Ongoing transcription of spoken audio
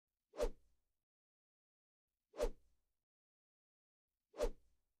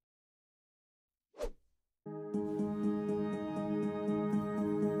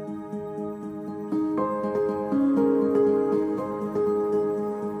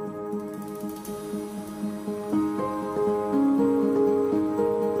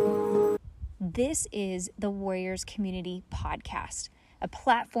This is the Warriors Community Podcast, a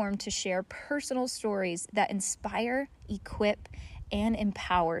platform to share personal stories that inspire, equip, and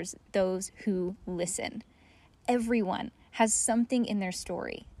empowers those who listen. Everyone has something in their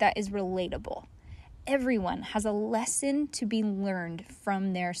story that is relatable. Everyone has a lesson to be learned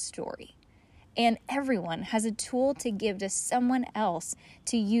from their story. And everyone has a tool to give to someone else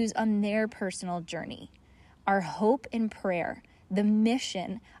to use on their personal journey. Our hope and prayer, the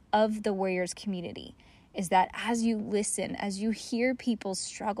mission of the Warriors community, is that as you listen, as you hear people's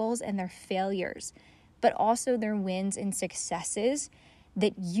struggles and their failures, but also their wins and successes,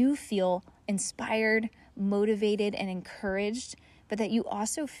 that you feel inspired, motivated, and encouraged, but that you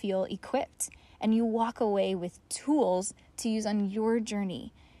also feel equipped and you walk away with tools to use on your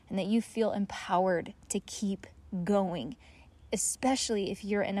journey, and that you feel empowered to keep going, especially if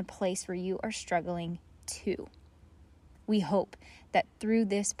you're in a place where you are struggling too. We hope that through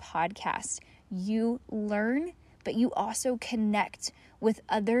this podcast, you learn, but you also connect with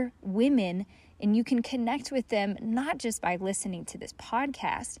other women, and you can connect with them not just by listening to this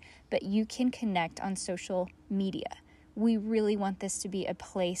podcast, but you can connect on social media. We really want this to be a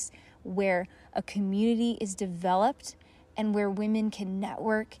place where a community is developed and where women can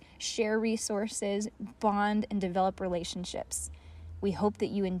network, share resources, bond, and develop relationships. We hope that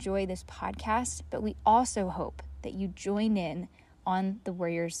you enjoy this podcast, but we also hope that you join in on the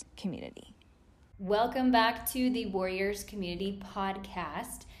Warriors community. Welcome back to the Warriors Community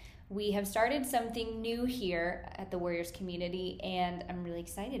Podcast. We have started something new here at the Warriors community, and I'm really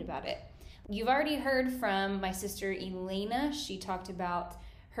excited about it. You've already heard from my sister Elena. She talked about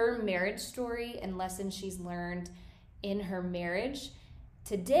her marriage story and lessons she's learned in her marriage.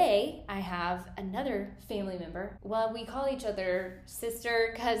 Today, I have another family member. Well, we call each other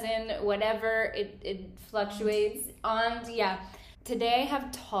sister, cousin, whatever. It fluctuates. Today, I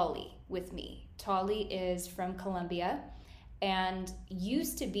have Tali with me. Tali is from Colombia and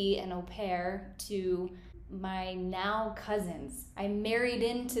used to be an au pair to my now cousins. I married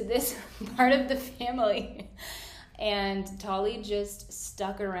into this part of the family. And Tali just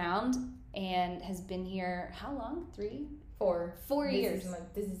stuck around and has been here, how long? 4 years.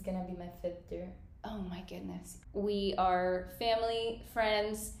 This is gonna be my 5th year. Oh my goodness. We are family,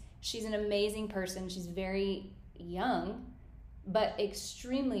 friends. She's an amazing person. She's very young, but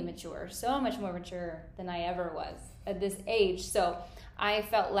extremely mature. So much more mature than I ever was at this age. So I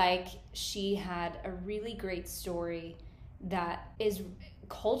felt like she had a really great story that is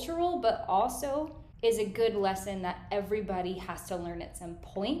cultural, but also is a good lesson that everybody has to learn at some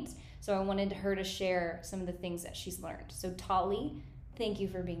point. So I wanted her to share some of the things that she's learned. So Tali, thank you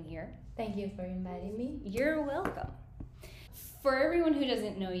for being here. Thank you for inviting me. You're welcome. For everyone who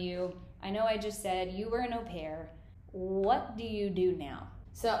doesn't know you, I know I just said you were an au pair. What do you do now?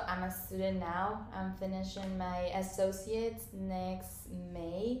 So I'm a student now. I'm finishing my associates next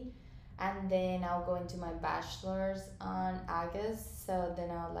May, and then I'll go into my bachelor's on August. So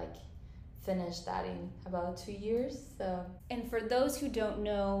then I'll finish that in about 2 years. And for those who don't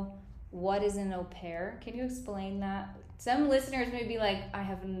know, what is an au pair? Can you explain that? Some listeners may be like, I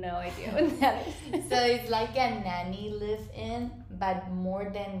have no idea what that is. So it's like a nanny live-in, but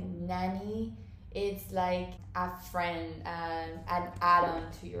more than nanny, it's like a friend and an add-on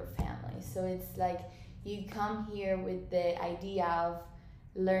to your family. So it's like you come here with the idea of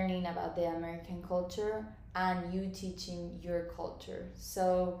learning about the American culture and you teaching your culture.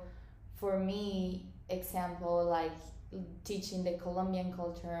 So for me, example, teaching the Colombian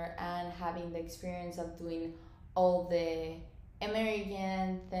culture and having the experience of doing all the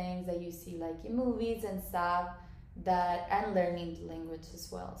American things that you see in movies and stuff, and learning the language as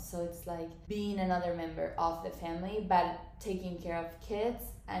well. So it's like being another member of the family, but taking care of kids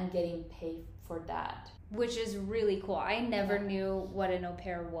and getting paid for that. Which is really cool. I never knew what an au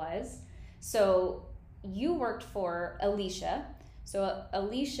pair was. So you worked for Alicia. So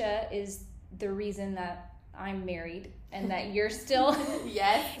Alicia is the reason that I'm married and that you're still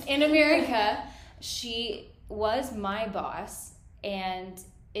yes. in America. She was my boss and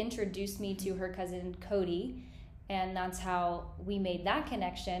introduced me to her cousin Cody, and that's how we made that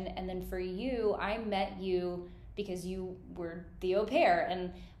connection. And then for you, I met you because you were the au pair,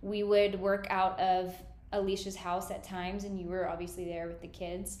 and we would work out of Alicia's house at times, and you were obviously there with the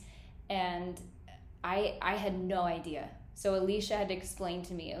kids, and I had no idea. So Alicia had to explain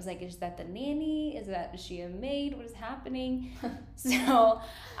to me. I was like, is that the nanny? Is she a maid? What is happening? So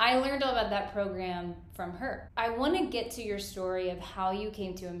I learned all about that program from her. I want to get to your story of how you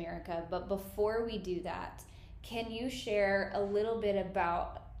came to America, but before we do that, can you share a little bit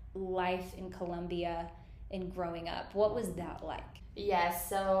about life in Colombia in growing up. What was that like? Yes,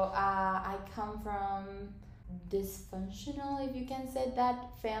 so I come from dysfunctional, if you can say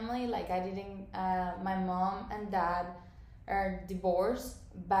that, family. Like I didn't, my mom and dad are divorced,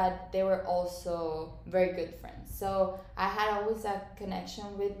 but they were also very good friends. So I had always a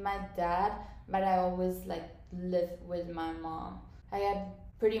connection with my dad, but I always like lived with my mom. I had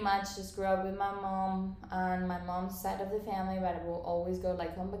pretty much just grew up with my mom on my mom's side of the family, but I will always go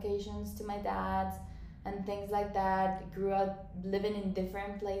like on vacations to my dad's and things like that. Grew up living in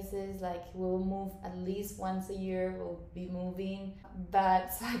different places, like we'll move at least once a year, we'll be moving.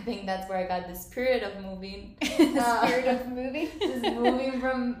 But so I think that's where I got the spirit of moving. The spirit of moving? Just moving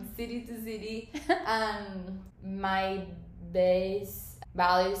from city to city. My base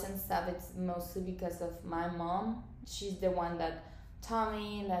values and stuff, it's mostly because of my mom. She's the one that taught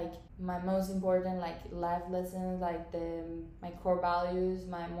me like my most important like life lessons, like my core values,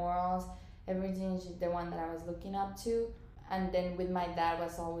 my morals, everything. She's the one that I was looking up to. And then with my dad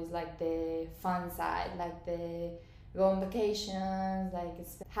was always like the fun side, like the go on vacations, like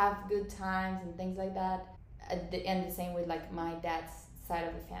have good times and things like that. And the same with like my dad's side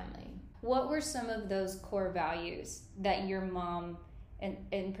of the family. What were some of those core values that your mom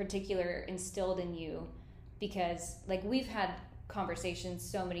in particular instilled in you? Because like we've had conversations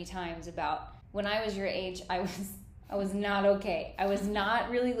so many times about when I was your age, I was not okay. I was not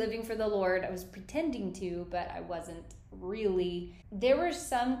really living for the Lord. I was pretending to, but I wasn't really. There were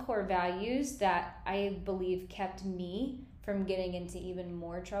some core values that I believe kept me from getting into even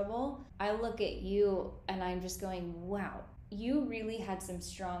more trouble. I look at you and I'm just going, wow, you really had some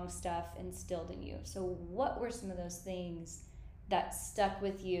strong stuff instilled in you. So what were some of those things that stuck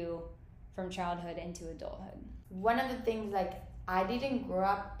with you from childhood into adulthood? One of the things, like, I didn't grow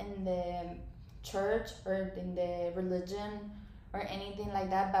up in the church or in the religion or anything like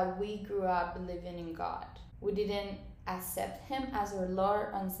that, but we grew up believing in God. We didn't accept him as our Lord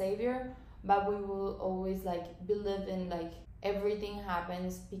and Savior, but we will always like believe in like everything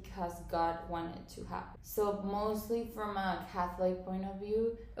happens because God wanted to happen. So mostly from a Catholic point of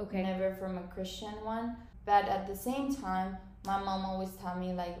view, okay, never from a Christian one. But at the same time, my mom always told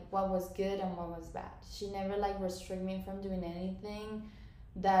me like what was good and what was bad. She never like restrict me from doing anything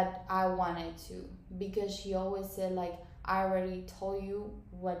that I wanted to, because she always said like, I already told you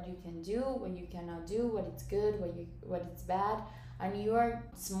what you can do, what you cannot do, what it's good, what it's bad, and you are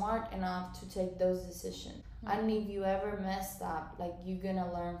smart enough to take those decisions. Mm-hmm. And if you ever messed up, like you're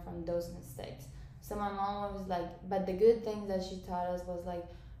gonna learn from those mistakes. So my mom was like, but the good things that she taught us was like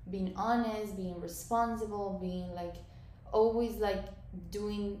being honest, being responsible, being like always like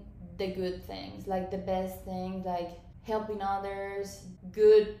doing the good things, like the best things, like helping others,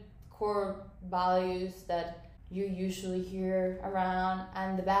 good core values that you usually hear around.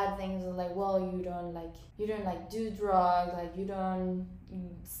 And the bad things are like, well, you don't do drugs, like you don't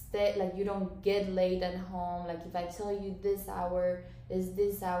stay, like you don't get late at home, like if I tell you this hour is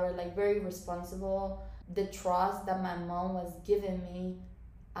this hour, like very responsible. The trust that my mom was giving me,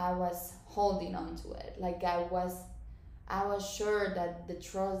 I was holding on to it. Like I was sure that the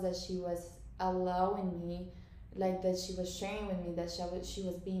trust that she was allowing me, like that she was sharing with me, that she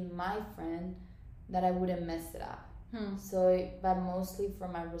was being my friend, that I wouldn't mess it up. So, but mostly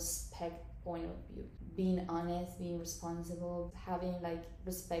from a respect point of view, being honest, being responsible, having like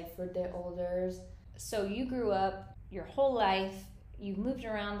respect for the elders. So you grew up your whole life, you moved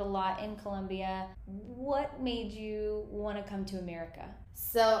around a lot in Colombia. What made you want to come to America?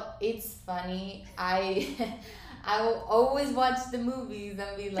 So it's funny, I will always watch the movies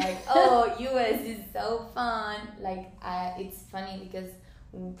and be like, oh, US is so fun. Like it's funny because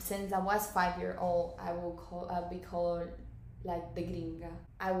since I was 5 years old, I'll be called like the gringa.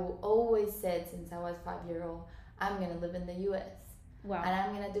 I will always say since I was 5 years old, I'm gonna live in the US. Wow. And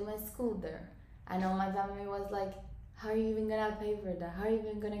I'm gonna do my school there. I know my family was like, how are you even gonna pay for that? How are you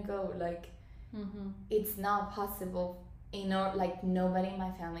even gonna go? Like, It's not possible. Like nobody in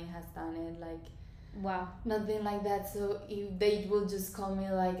my family has done it. Like, wow, nothing like that. So they will just call me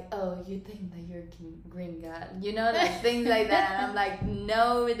like, oh, you think that you're gringa, like things like that. And I'm like,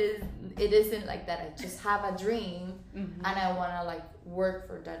 no, it isn't like that. I just have a dream, and I want to like work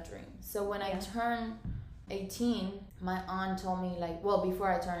for that dream. So when I turned 18, my aunt told me like, well,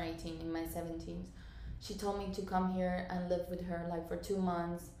 before I turned 18, in my 17s, she told me to come here and live with her like for 2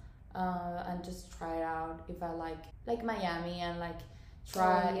 months, and just try it out if I like Miami and like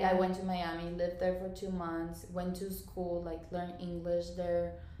try. Oh, yeah. I went to Miami, lived there for 2 months, went to school, like learned English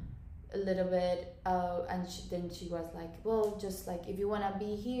there, a little bit, and then she was like, well, just like if you want to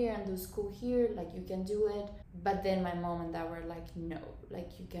be here and do school here, like you can do it. But then my mom and dad were like, no, like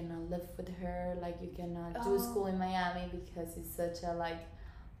you cannot live with her, like you cannot do school in Miami because it's such a like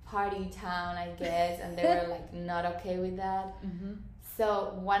party town, I guess, and they were like not okay with that.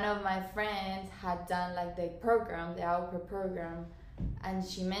 So one of my friends had done like the program, the au pair program, and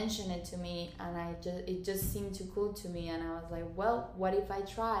she mentioned it to me, and it just seemed too cool to me, and I was like, well, what if I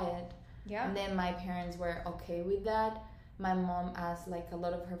try it? Yeah. And then my parents were okay with that. My mom asked like a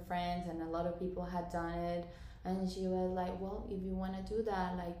lot of her friends, and a lot of people had done it, and she was like, well, if you want to do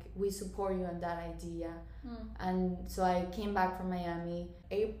that, like we support you on that idea. And so I came back from Miami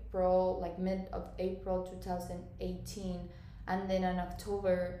April, like mid of April 2018, and then in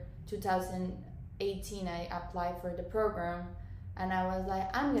October 2018 I applied for the program. And I was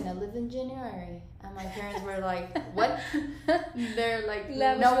like, I'm gonna live in January. And my parents were like, what? They're like,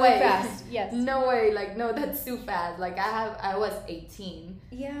 no way. Fast. Yes. No way. Like, no, that's too fast. Like, I was 18.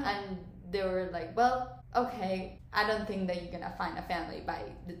 Yeah. And they were like, well, okay, I don't think that you're gonna find a family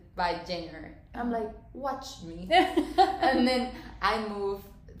by January. I'm like, watch me. And then I moved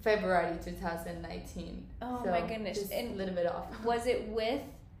February 2019. Oh, so my goodness. Just a little bit off. Was it with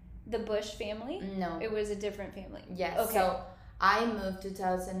the Bush family? No. It was a different family? Yes. Okay. So I moved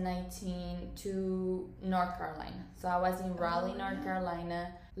 2019 to North Carolina. So I was in Raleigh, North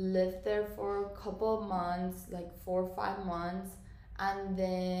Carolina, lived there for a couple of months, like 4 or 5 months, and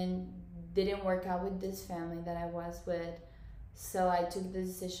then didn't work out with this family that I was with. So I took the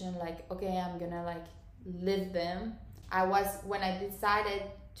decision like, okay, I'm gonna like leave them. When I decided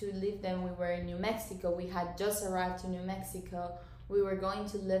to leave them, we were in New Mexico. We had just arrived to New Mexico. We were going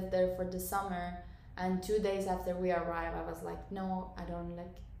to live there for the summer. And 2 days after we arrived, I was like, no,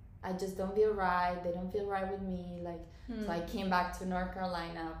 I just don't feel right. They don't feel right with me. Like, so I came back to North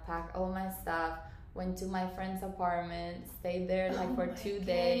Carolina, packed all my stuff, went to my friend's apartment, stayed there like for 2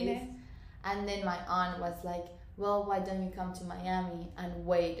 days. And then my aunt was like, well, why don't you come to Miami and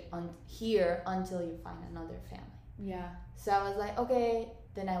wait here until you find another family? Yeah. So I was like, okay.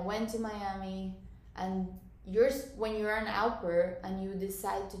 Then I went to Miami, and when you're an au pair and you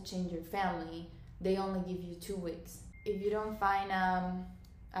decide to change your family, they only give you 2 weeks. If you don't find a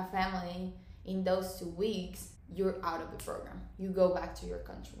family in those 2 weeks, you're out of the program. You go back to your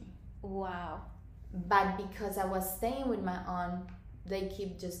country. Wow. But because I was staying with my aunt, they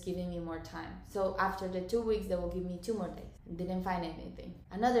keep just giving me more time. So after the 2 weeks, they will give me 2 more days. Didn't find anything.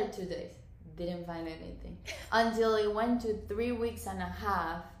 Another 2 days. Didn't find anything. Until it went to 3 weeks and a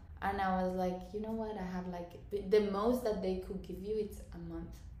half. And I was like, you know what? I have like, the most that they could give you, it's a month.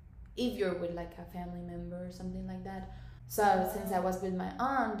 If you're with like a family member or something like that. So since I was with my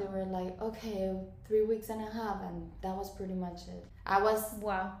aunt, they were like, okay, 3 weeks and a half, and that was pretty much it. I was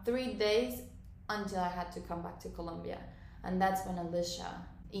 3 days until I had to come back to Colombia, and that's when Alicia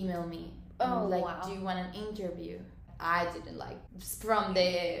emailed me. Do you want an interview? I didn't like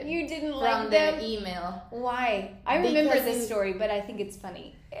the email. Why? I remember this story, but I think it's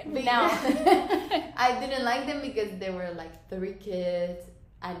funny now. I didn't like them because they were like 3 kids.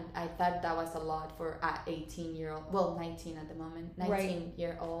 And I thought that was a lot for an 18-year-old, well, 19 at the moment,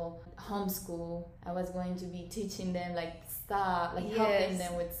 19-year-old homeschool. I was going to be teaching them like stuff, like helping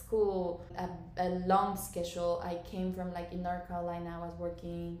them with school, a long schedule. I came from like in North Carolina, I was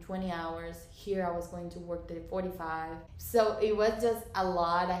working 20 hours. Here I was going to work the 45. So it was just a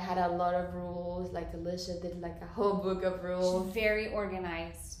lot. I had a lot of rules. Like Alicia did like a whole book of rules. She's very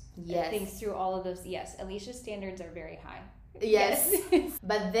organized. Yes. Thinks through all of those. Yes, Alicia's standards are very high. Yes.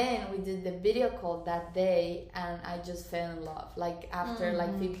 But then we did the video call that day, and I just fell in love. Like after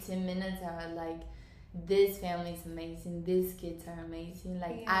like 15 minutes, I was like, this family is amazing. These kids are amazing.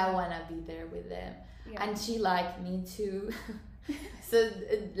 Like I want to be there with them. Yeah. And she liked me too. So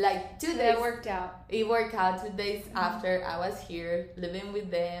like 2 days. It worked out. It worked out 2 days after I was here living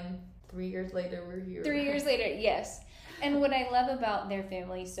with them. 3 years later, we're here. 3 years later, yes. And what I love about their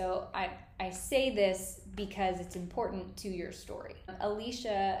family, so I say this because it's important to your story.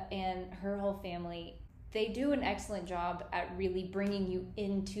 Alicia and her whole family, they do an excellent job at really bringing you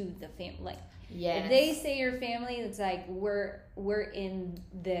into the family. Yes. If they say your family, it's like we're in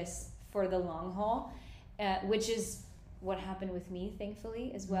this for the long haul, which is what happened with me,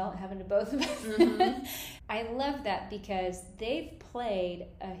 thankfully, as well. It happened to both of us. Mm-hmm. I love that because they've played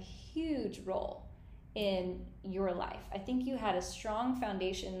a huge role in your life. I think you had a strong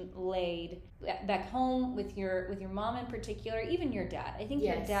foundation laid back home with your mom in particular, even your dad. I think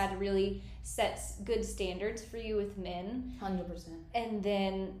your dad really sets good standards for you with men. 100%. And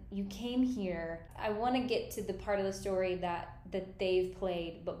then you came here. I want to get to the part of the story that they've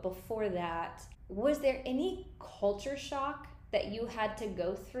played, but before that, was there any culture shock that you had to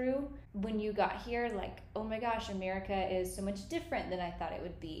go through when you got here? Like, oh my gosh, America is so much different than I thought it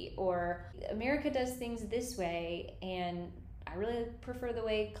would be, or America does things this way and I really prefer the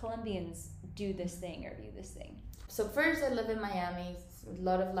way Colombians do this thing or view this thing. So first I lived in Miami, a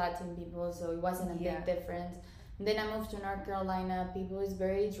lot of Latin people, so it wasn't a big difference. And then I moved to North Carolina. People is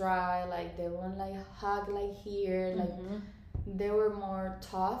very dry, like they won't like hug like here, like they were more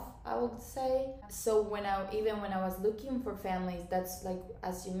tough, I would say. So when I was looking for families, that's like,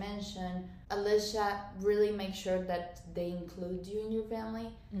 as you mentioned, Alicia really makes sure that they include you in your family.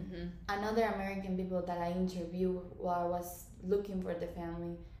 Another American people that I interviewed while I was looking for the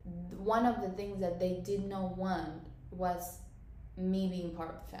family, one of the things that they did not want was me being part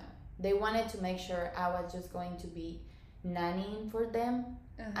of the family. They wanted to make sure I was just going to be nannying for them,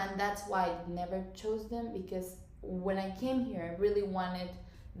 and that's why I never chose them, because when I came here, I really wanted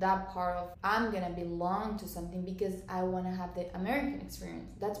that part of I'm gonna belong to something, because I want to have the American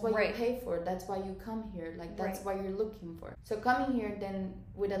experience. That's what you pay for. That's why you come here. Like that's what you're looking for. So coming here, then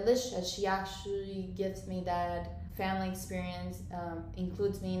with Alicia, she actually gives me that family experience,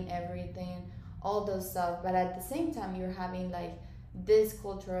 includes me in everything, all those stuff. But at the same time, you're having like this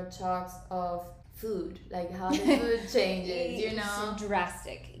cultural shocks of food, like how the food changes, you know, so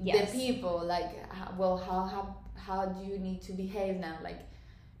drastic. Yes. The people, like, how do you need to behave now? Like,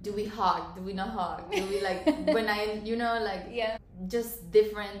 do we hug? Do we not hug? Do we like when I, you know, like just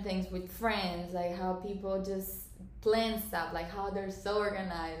different things with friends, like how people just plan stuff, like how they're so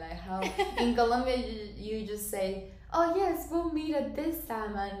organized, like how in Colombia you just say, oh yes, we'll meet at this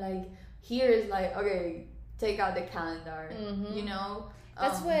time, and like here is like, okay, take out the calendar, you know.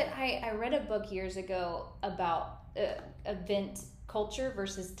 That's what I read a book years ago about event culture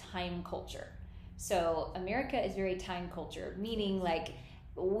versus time culture. So America is very time culture, meaning like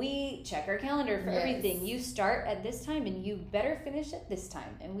we check our calendar for everything. You start at this time and you better finish at this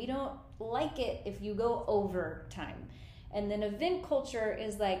time. And we don't like it if you go over time. And then event culture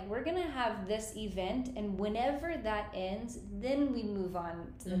is like, we're going to have this event, and whenever that ends, then we move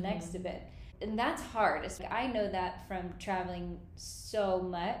on to the next event. And that's hard. I know that from traveling so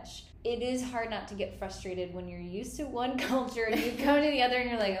much. It is hard not to get frustrated when you're used to one culture and you come to the other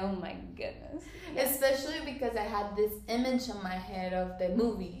and you're like, oh my goodness. Especially because I had this image in my head of the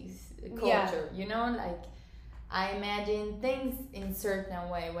movies culture, you know, like I imagine things in certain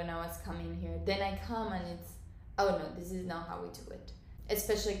way when I was coming here. Then I come and it's, oh no, this is not how we do it.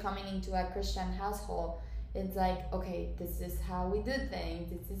 Especially coming into a Christian household, it's like, okay, this is how we do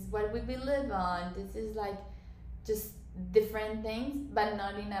things. This is what we believe on. This is like just different things, but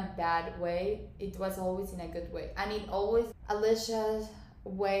not in a bad way. It was always in a good way. And it always, Alicia's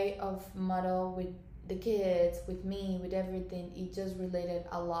way of model with the kids, with me, with everything, it just related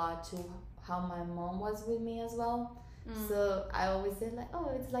a lot to how my mom was with me as well. So I always said like,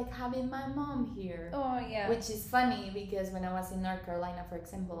 oh, it's like having my mom here. Oh yeah. Which is funny because when I was in North Carolina, for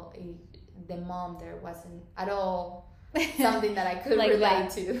example, the mom there wasn't at all something that I could like relate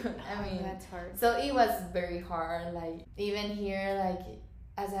that. to. I mean, that's hard. So it was very hard. Like even here, like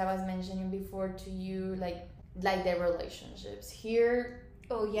as I was mentioning before to you, like the relationships here.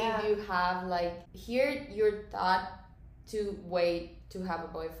 Oh yeah. If you have like here, you're taught to wait to have a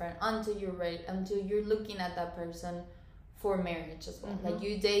boyfriend until you're ready, until you're looking at that person for marriage as well. Like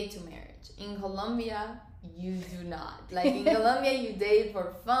you date to marriage. In Colombia, you do not. Like in Colombia, you date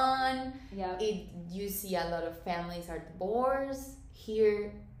for fun. Yeah. You see a lot of families are divorced.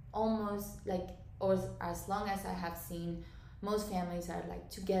 Here, almost like, or as long as I have seen, most families are like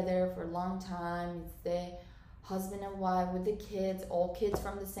together for a long time. It's the husband and wife with the kids, all kids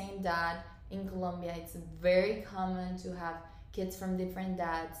from the same dad. In Colombia, it's very common to have kids from different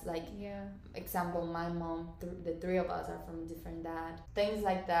dads. Like, example, my mom, the three of us are from different dads. Things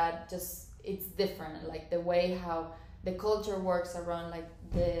like that, just, it's different. Like the way how the culture works around like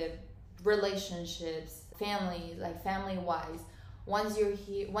the relationships, family, like family-wise. Once you're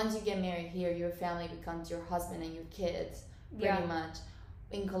here, once you get married here, your family becomes your husband and your kids, pretty much.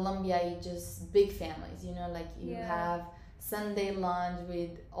 In Colombia, you just big families, you know, like you have Sunday lunch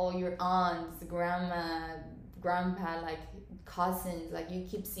with all your aunts, grandma, grandpa, like cousins, like you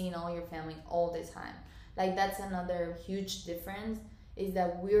keep seeing all your family all the time. Like that's another huge difference, is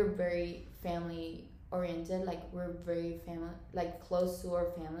that we're very family oriented, like we're very family, like close to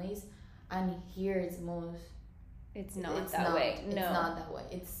our families. And here it's most... It's not that way. No. It's not that way.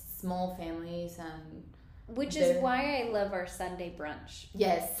 It's small families and... Which is why I love our Sunday brunch.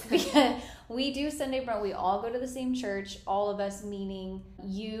 Yes. Because we do Sunday brunch. We all go to the same church, all of us, meaning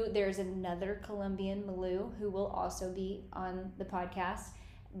you. There's another Colombian, Malou, who will also be on the podcast.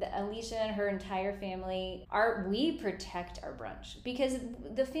 Alicia and her entire family, we protect our brunch because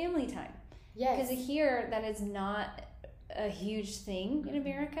the family time. Yes. Because here, that is not a huge thing in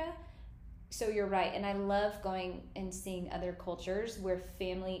America. So you're right. And I love going and seeing other cultures where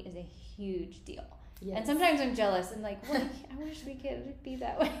family is a huge deal. Yes. And sometimes I'm jealous. I'm like, well, I wish we could be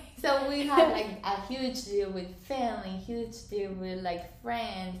that way. So we have like a huge deal with family, huge deal with like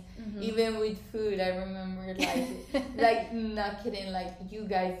friends, even with food. I remember like not kidding, like you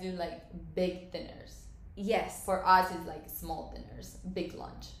guys do like big dinners. Yes. For us, it's like small dinners, big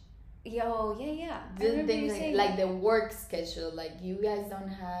lunch. Yo, yeah. The things like the work schedule, like you guys don't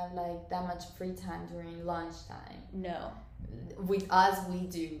have like that much free time during lunchtime. No. With us, we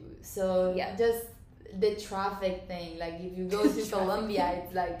do. So just the traffic thing, like if you go to Colombia,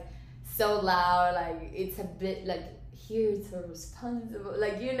 it's like so loud, like it's a bit like here it's so responsible,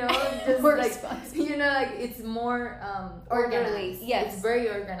 like just more like responsible. Like it's more organized. Yes, it's very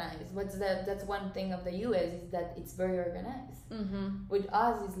organized. That's one thing of the US is that it's very organized. With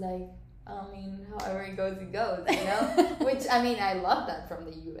us, it's like, I mean, however it goes, which I mean, I love that from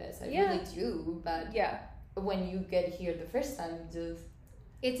the US. I really do, but when you get here the first time,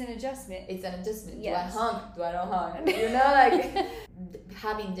 it's an adjustment. Yes. Do I hunk? Do I not hunk? Like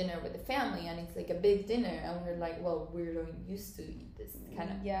having dinner with the family, and it's like a big dinner, and we're like, well, we're not used to eat this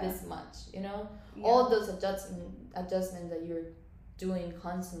kind of this much, all those adjustments that you're doing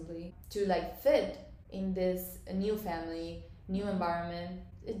constantly to like fit in this new family, new environment.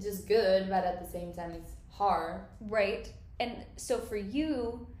 It's just good, but at the same time, it's hard. Right. And so for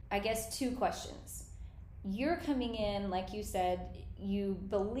you, I guess 2 questions. You're coming in, like you said, you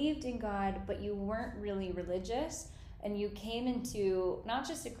believed in God, but you weren't really religious, and you came into not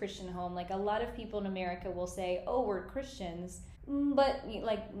just a Christian home. Like a lot of people in America will say, oh, we're Christians, but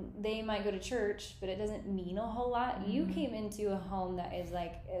like they might go to church, but it doesn't mean a whole lot. You came into a home that is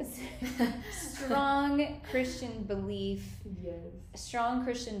like strong Christian belief, strong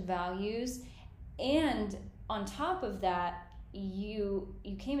Christian values, and on top of that, you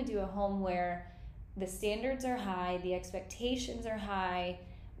came into a home where the standards are high, the expectations are high,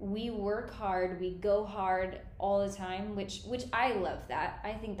 we work hard, we go hard all the time, which I love that.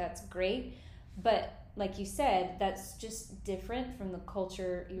 I think that's great. But like you said, that's just different from the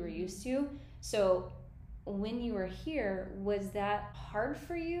culture you were used to. So when you were here, was that hard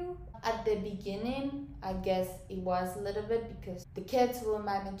for you? At the beginning, I guess it was a little bit because the kids will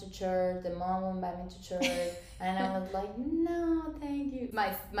invite me to church, the mom will invite me to church, and I was like, no, thank you.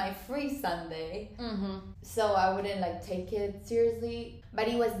 My free Sunday, so I wouldn't like take it seriously, but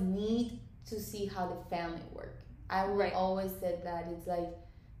it was neat to see how the family worked. I would always said that it's like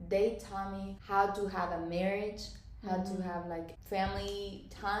they taught me how to have a marriage, how to have like family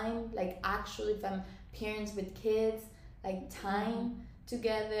time, like actually parents with kids, like time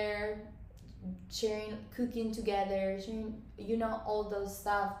together, sharing, cooking together, sharing, all those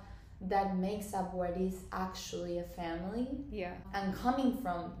stuff that makes up what is actually a family. Yeah. And coming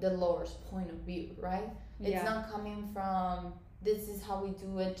from the Lord's point of view, right? It's not coming from this is how we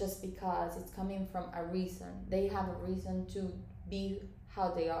do it just because. It's coming from a reason. They have a reason to be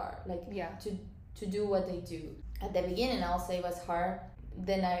how they are, like to do what they do. At the beginning, I'll say it was hard.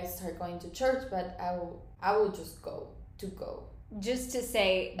 Then I start going to church, but I will just go. Just to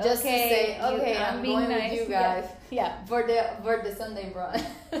say, okay, I'm going with you guys. Yeah. For the Sunday brunch.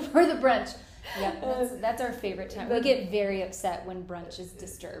 For the brunch. Yeah, that's our favorite time. We get very upset when brunch is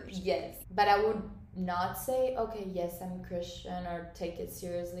disturbed. Yes. But I would not say, okay, yes, I'm Christian, or take it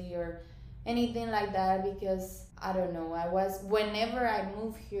seriously, or anything like that, because I don't know, whenever I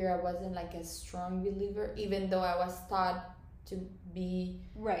moved here, I wasn't like a strong believer, even though I was taught to be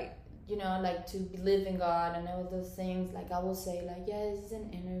like to believe in God and all those things. Like I will say, like, yes, it's an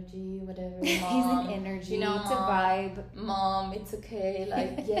energy, whatever. Mom, he's an energy. It's a vibe. Mom, it's okay.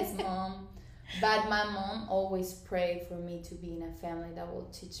 Like, yes, Mom. But my mom always prayed for me to be in a family that will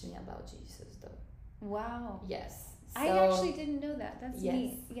teach me about Jesus, though. Wow. Yes. I actually didn't know that. That's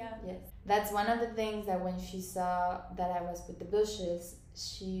neat. Yeah. Yes. That's one of the things that when she saw that I was with the Bushes,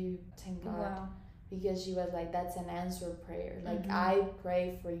 she thanked God. Wow. Because she was like, that's an answered prayer. Like, I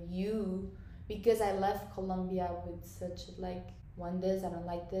pray for you, because I left Colombia with such like, want this, I don't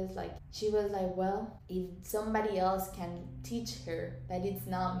like this. Like, she was like, well, if somebody else can teach her, that it's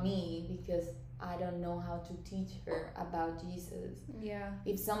not me, because I don't know how to teach her about Jesus. Yeah.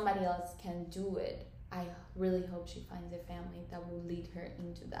 If somebody else can do it, I really hope she finds a family that will lead her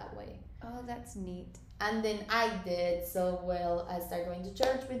into that way. Oh, that's neat. And then I did so well. I started going to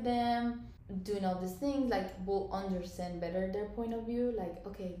church with them, doing all these things, like, will understand better their point of view. Like,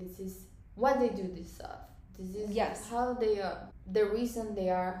 okay, this is why they do this stuff. This is how they are, the reason they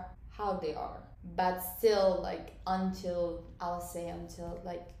are how they are. But still, like, until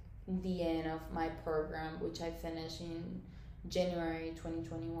like the end of my program, which I finished in January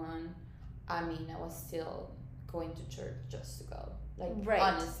 2021, I mean, I was still going to church just to go. Like,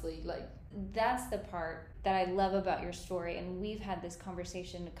 honestly, like, that's the part that I love about your story, and we've had this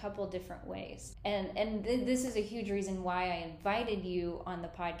conversation a couple different ways, and this is a huge reason why I invited you on the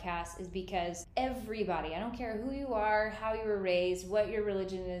podcast, is because everybody, I don't care who you are, how you were raised, what your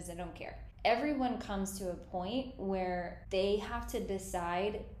religion is, I don't care, everyone comes to a point where they have to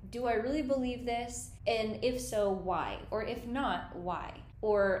decide, do I really believe this, and if so, why, or if not, why,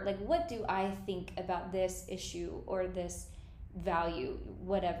 or like, what do I think about this issue or this value,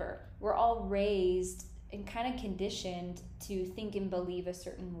 whatever. We're all raised and kind of conditioned to think and believe a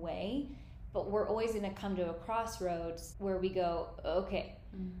certain way, but we're always going to come to a crossroads where we go, okay,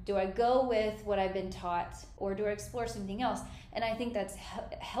 do I go with what I've been taught, or do I explore something else? And I think that's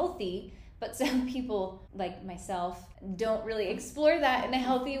healthy, but some people, like myself, don't really explore that in a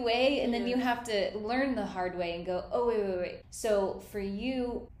healthy way, and then you have to learn the hard way and go, oh, wait. So for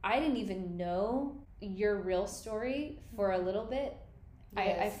you, I didn't even know your real story for a little bit.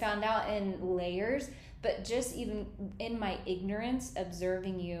 I found out in layers, but just even in my ignorance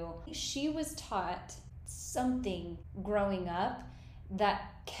observing you, she was taught something growing up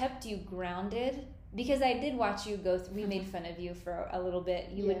that kept you grounded, because I did watch you go through, we made fun of you for a little bit.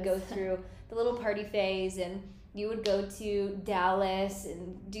 You would go through the little party phase, and you would go to Dallas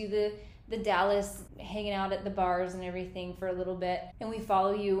and do the Dallas, hanging out at the bars and everything for a little bit, and we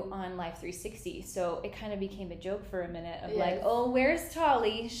follow you on Life 360, so it kind of became a joke for a minute of like, oh, where's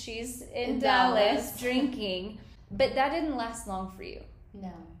Tali? She's in Dallas drinking. But that didn't last long for you.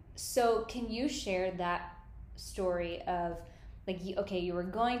 No. So can you share that story of, like, you were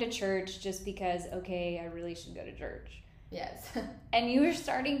going to church just because, okay, I really should go to church. Yes. And you were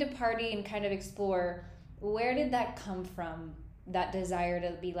starting to party and kind of explore. Where did that come from? That desire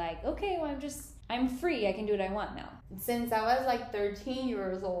to be like, okay, well, I'm free, I can do what I want now. Since I was like 13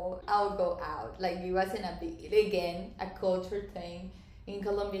 years old, I would go out. Like, it wasn't a culture thing. In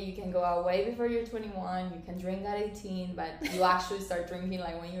Colombia, you can go out way before you're 21. You can drink at 18, but you actually start drinking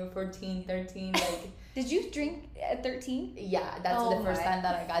like when you're 14, 13. Like, did you drink at 13? Yeah, that's the first time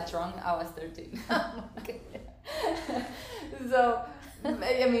that I got drunk. I was 13. Oh my goodness. So,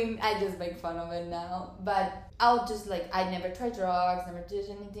 I mean, I just make fun of it now, but I'll just, like, I never tried drugs, never did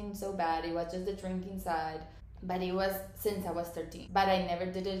anything so bad. It was just the drinking side, but it was since I was 13. But I never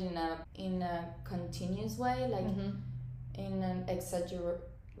did it in a continuous way, like in an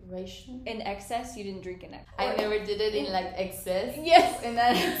exaggeration. In excess, you didn't drink in excess. I never did it in like excess. Yes, in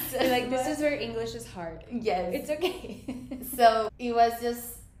that excess. Like, this is where English is hard. Yes, it's okay. So it was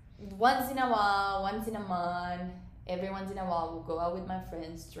just once in a while, once in a month. Every once in a while, we'll go out with my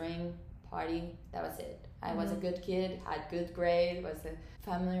friends, drink, party. That was it. I was a good kid, had good grades, was a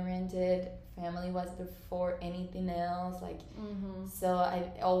family-oriented. Family was before anything else. Like, so I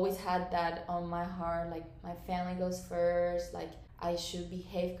always had that on my heart. Like, my family goes first. Like, I should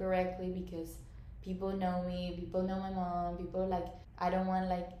behave correctly because people know me. People know my mom. People, like, I don't want to,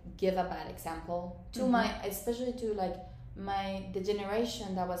 like, give a bad example to especially to, like, the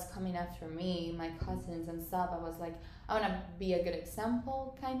generation that was coming after me, my cousins and stuff. I was like, I want to be a good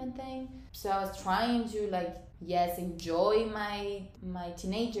example kind of thing. So I was trying to, like, enjoy my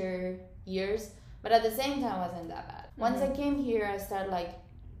teenager years, but at the same time, it wasn't that bad. Once I came here, I started, like,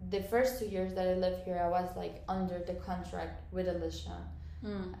 the first 2 years that I lived here, I was, like, under the contract with Alicia.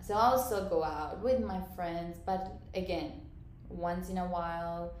 So I also go out with my friends, but again, once in a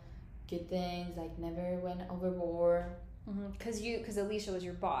while, good things, like, never went overboard. Because Alicia was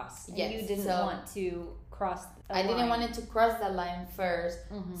your boss. And yes, you didn't want to cross the line. I didn't want it to cross that line first.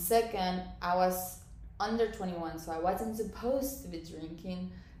 Second, I was under 21, so I wasn't supposed to be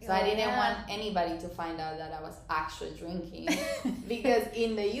drinking. So I didn't want anybody to find out that I was actually drinking. Because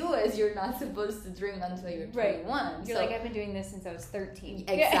in the US, you're not supposed to drink until you're 21. You're like, I've been doing this since I was 13.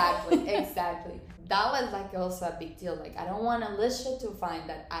 Exactly. That was, like, also a big deal. Like, I don't want Alicia to find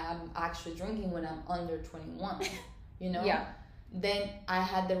that I'm actually drinking when I'm under 21. You know? Yeah. Then I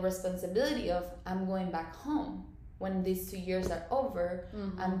had the responsibility of, I'm going back home. When these 2 years are over,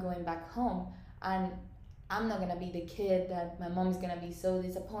 I'm going back home. And I'm not gonna be the kid that my mom is gonna be so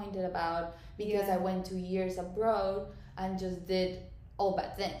disappointed about because I went 2 years abroad and just did all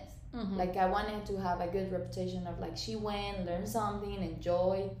bad things. Like, I wanted to have a good reputation of, like, she went, learned something,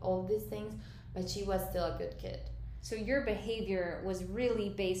 enjoyed all these things, but she was still a good kid. So your behavior was really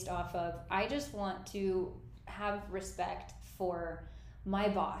based off of, I just want to have respect for my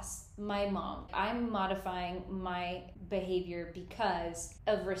boss, my mom. I'm modifying my behavior because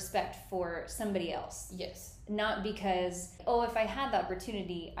of respect for somebody else. Yes. Not because, oh, if I had the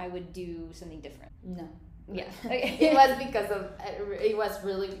opportunity, I would do something different. No. Yeah. It was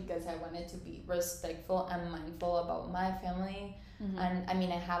really because I wanted to be respectful and mindful about my family. And I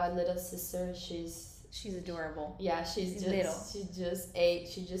mean, I have a little sister. She's adorable. Yeah, she's she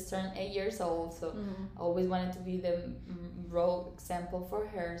just turned 8 years old, so I always wanted to be the role example for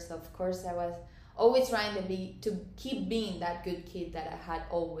her. So of course I was always trying to keep being that good kid that I had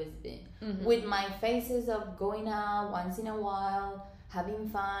always been, with my phases of going out once in a while, having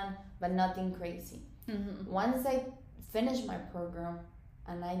fun, but nothing crazy. Once I finished my program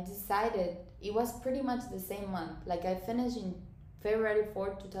and I decided, it was pretty much the same month, like I finished in February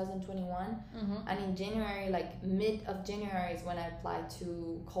 4th, 2021, and in January, like mid of January, is when I applied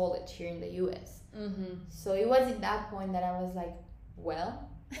to college here in the US. So it was at that point that I was like, well,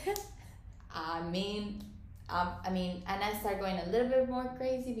 I mean, and I started going a little bit more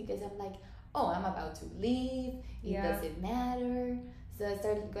crazy because I'm like, oh, I'm about to leave. It doesn't matter. So I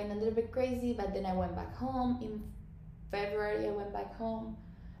started going a little bit crazy, but then I went back home. In February, I went back home.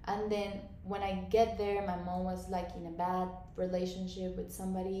 And then when I get there, my mom was like in a bad relationship with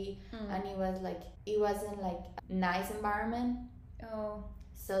somebody. And it wasn't like a nice environment. Oh.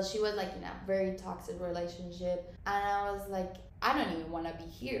 So she was like in a very toxic relationship. And I was like, I don't even want to be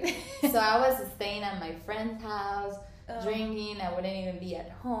here. So I was staying at my friend's house, drinking. I wouldn't even be at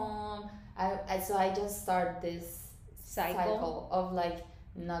home. So I just started this cycle of like,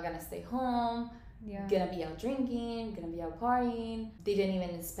 not gonna stay home, gonna be out drinking, gonna be out partying. Didn't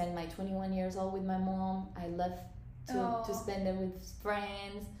even spend my 21 years old with my mom. I left to spend them with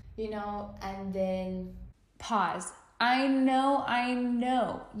friends, and then pause. I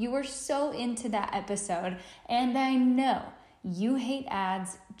know you were so into that episode, and I know you hate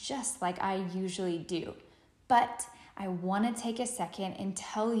ads just like I usually do, but I want to take a second and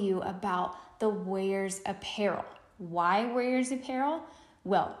tell you about the Warriors apparel. Why Warriors apparel?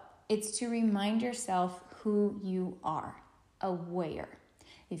 Well, it's to remind yourself who you are, a warrior.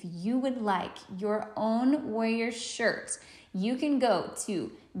 If you would like your own Warriors shirts, you can go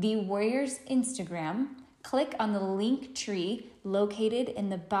to the Warriors Instagram, click on the link tree located in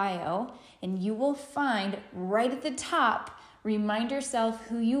the bio, and you will find right at the top, remind yourself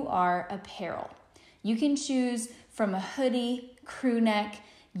who you are apparel. You can choose from a hoodie, crew neck,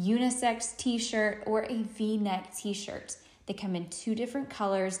 unisex t-shirt, or a v-neck t-shirt. They come in 2 different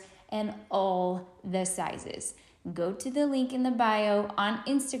colors and all the sizes. Go to the link in the bio on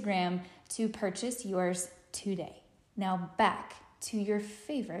Instagram to purchase yours today. Now back to your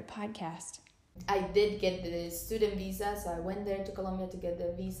favorite podcast. I did get the student visa, so I went there to Colombia to get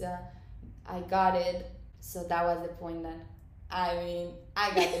the visa. I got it, so that was the point that, I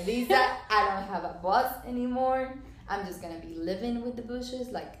got the visa. I don't have a boss anymore. I'm just gonna be living with the Bushes,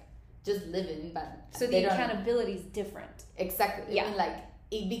 like just living, but so the accountability is different. Exactly. Yeah. I mean, like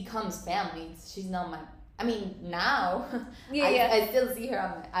it becomes family. She's not my. I mean, now yeah. I still see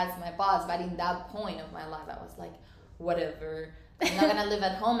her as my boss, but in that point of my life, I was like, whatever. I'm not gonna live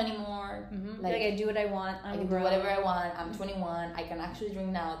at home anymore. Like I do what I want. I can do whatever I want. I'm 21. I can actually drink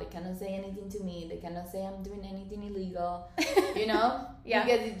now. They cannot say anything to me. They cannot say I'm doing anything illegal. Yeah.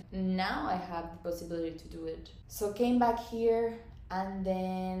 Because now I have the possibility to do it. So came back here, and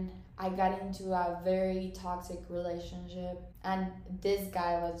then I got into a very toxic relationship. And this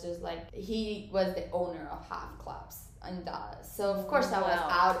guy was just like, he was the owner of half clubs in Dallas. So of course I was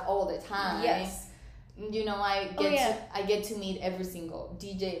out all the time. Yes. I get to meet every single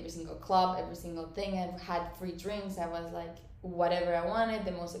DJ, every single club, every single thing. I had free drinks. I was like, whatever I wanted,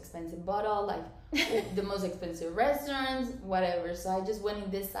 the most expensive bottle, like the most expensive restaurants, whatever. So I just went in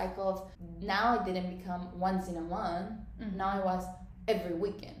this cycle of, now it didn't become once in a month. Now it was every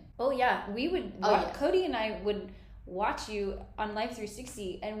weekend. Oh yeah, Cody and I would watch you on Life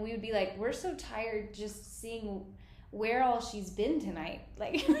 360, and we would be like, we're so tired just seeing where all she's been tonight.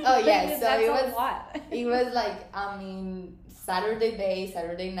 Like, oh yeah, so that's it was a lot. It was like, Saturday day,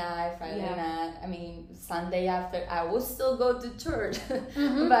 Saturday night, Friday night. Sunday after, I would still go to church,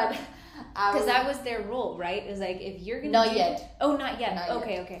 but because that was their rule, right? It was like, if you're gonna not yet. Oh, not yet.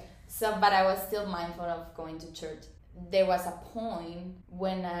 Okay. So, but I was still mindful of going to church. There was a point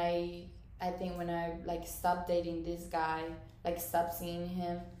when I I think when I like stopped dating this guy, like stopped seeing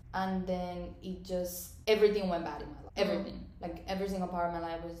him, and then it just, everything went bad in my life. Everything, like every single part of my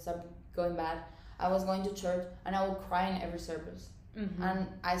life was started going bad. I was going to church and I would cry in every service, and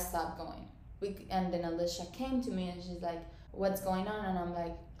I stopped going. And then Alicia came to me and she's like, what's going on? And I'm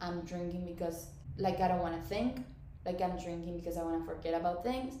like, I'm drinking because like I don't want to think. Like I'm drinking because I want to forget about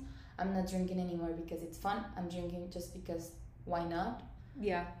things. I'm not drinking anymore because it's fun. I'm drinking just because why not?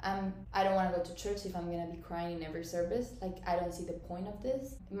 Yeah. I don't want to go to church if I'm gonna be crying in every service. Like I don't see the point of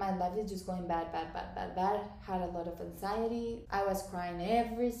this. My life is just going bad. Had a lot of anxiety. I was crying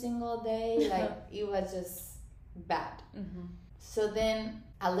every single day. Like it was just bad. So then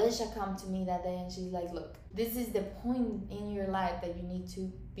Alicia come to me that day and she's like, look, this is the point in your life that you need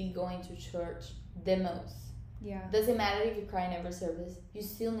to be going to church the most. Yeah. Doesn't matter if you cry in every service, you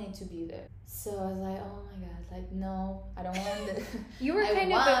still need to be there. So I was like, oh my God, like no, I don't want it. You were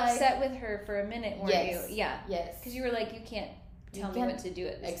kind of upset with her for a minute, weren't you? Yeah. Yes. Because you were like, you can't tell me what to do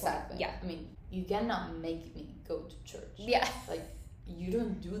at this exactly. point. Yeah. I mean, you cannot make me go to church. Yeah. Like, you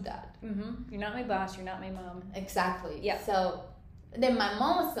don't do that. You're not my boss, you're not my mom. Exactly. Yeah. So then my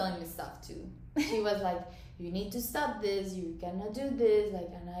mom was telling me stuff too. She was like, you need to stop this, you cannot do this, like,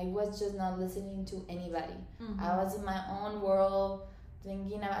 and I was just not listening to anybody. I was in my own world,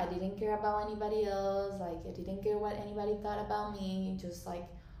 thinking I didn't care about anybody else, like I didn't care what anybody thought about me, just like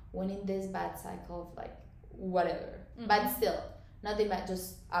went in this bad cycle of like whatever. But still, nothing bad,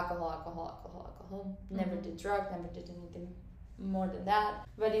 just alcohol. Never did drugs, never did anything more than that.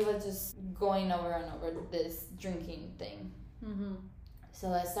 But it was just going over and over this drinking thing.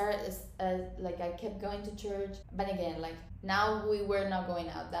 So I started, like I kept going to church, but again, like now we were not going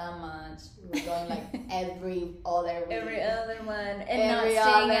out that much. We were going like every other week. Every other one. And not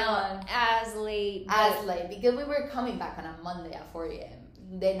staying out as late. Because we were coming back on a Monday at 4 a.m.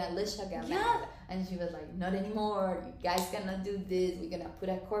 Then Alicia got mad and she was like, not anymore. You guys cannot do this. We're going to put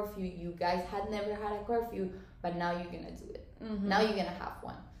a curfew. You guys had never had a curfew, but now you're going to do it. Now you're going to have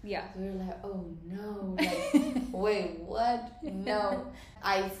one. Yeah. So we were like, oh no, like, wait, what? No.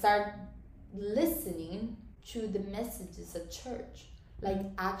 I start listening to the messages at church, like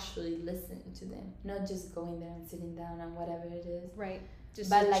actually listening to them, not just going there and sitting down and whatever it is. Right.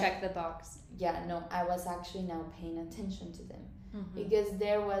 Just but to like, check the box. Yeah, no, I was actually now paying attention to them. Because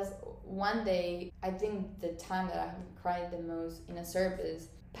there was one day, I think the time that I cried the most in a service,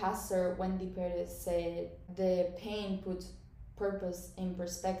 Pastor Wendy Perez said, the pain puts purpose in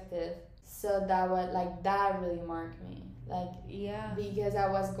perspective. So that was like, that really marked me, like, yeah, because I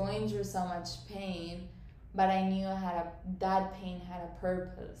was going through so much pain, but I knew that pain had a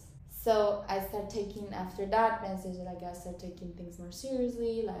purpose. So I started taking, after that message, like I started taking things more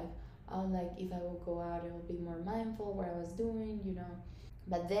seriously, like, oh, like if I will go out, I will be more mindful what I was doing, you know.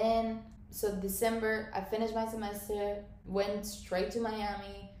 But then, so December, I finished my semester, went straight to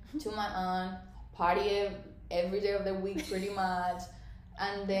Miami, to my aunt, party every day of the week pretty much.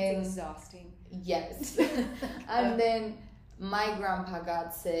 And then it's exhausting. Yes. And then my grandpa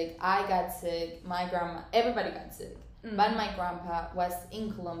got sick, I got sick, my grandma, everybody got sick. But my grandpa was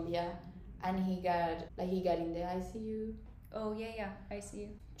in Colombia and he got in the ICU. Oh yeah, ICU.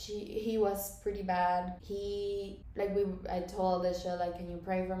 He was pretty bad. I told Alicia, like, can you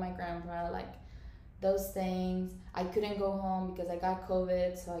pray for my grandpa, like those things. I couldn't go home because I got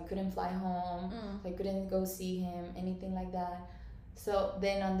COVID, so I couldn't fly home. So I couldn't go see him, anything like that. So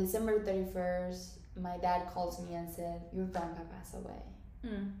then on December 31st, my dad calls me and said, your grandpa passed away.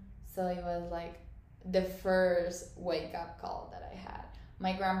 So it was like the first wake up call that I had.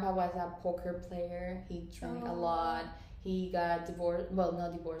 My grandpa was a poker player. He drank a lot. He got divorced, well,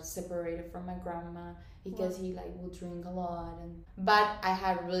 not divorced, separated from my grandma because he like will drink a lot. But I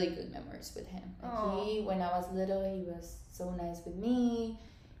had really good memories with him. Like when I was little, he was so nice with me.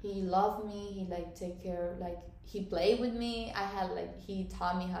 He loved me. He like take care, like he played with me. He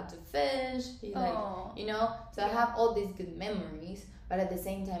taught me how to fish. He like, you know, so I have all these good memories. But at the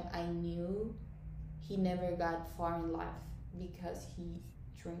same time, I knew he never got far in life because he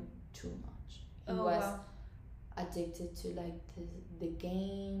drank too much. He was addicted to like the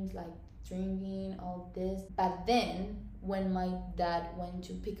games, like drinking, all this. But then when my dad went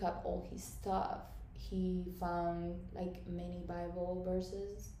to pick up all his stuff, he found like many Bible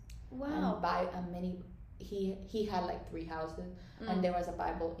verses. Wow. And many, he had like 3 houses and there was a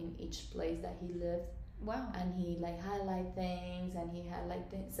Bible in each place that he lived. Wow. And he like highlight things and he had like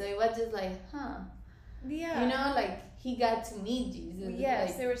things. So it was just like, yeah. You know, like he got to meet Jesus. Yes,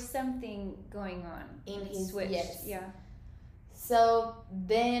 like, there was something going on in his switch. Yes. Yeah. So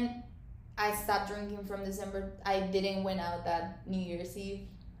then I stopped drinking from December. I didn't went out that New Year's Eve.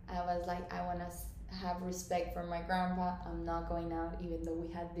 I was like, I want to have respect for my grandpa. I'm not going out, even though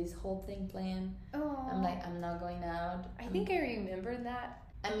we had this whole thing planned. Oh. I'm like, I'm not going out. I think I remember that.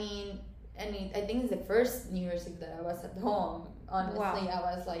 I mean, I think it's the first New Year's Eve that I was at home. Honestly, wow.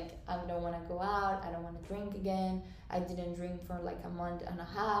 I was like, I don't want to go out. I don't want to drink again. I didn't drink for like a month and a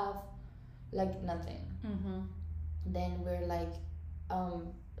half, like nothing. Mm-hmm. Then we're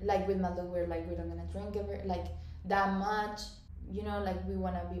like with Malu, we're like, we're not gonna drink ever, like that much, you know, like we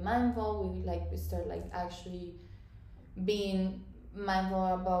want to be mindful. We start like actually being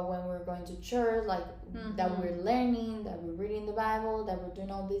mindful about when we're going to church, like that we're learning, that we're reading the Bible, that we're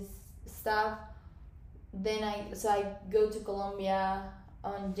doing all this stuff. Then I go to Colombia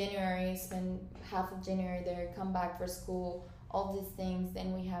on January, spend half of January there, come back for school, all these things.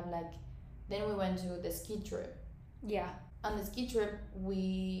 Then we went to the ski trip. Yeah. On the ski trip,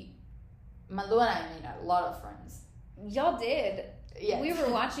 Malu and I made a lot of friends. Y'all did. Yes. We were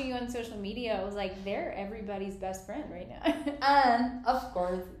watching you on social media. I was like, they're everybody's best friend right now. And, of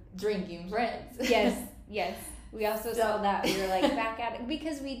course, drinking friends. Yes. We also saw that. We were like back at it.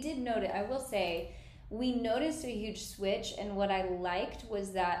 Because we did notice, I will say, we noticed a huge switch. And what I liked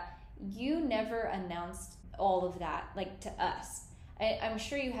was that you never announced all of that, like, to us. I'm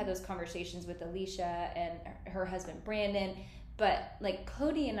sure you had those conversations with Alicia and her husband, Brandon. But like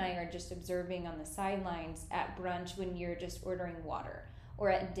Cody and I are just observing on the sidelines at brunch when you're just ordering water,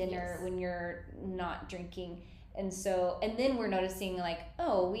 or at dinner when you're not drinking. And then we're noticing like,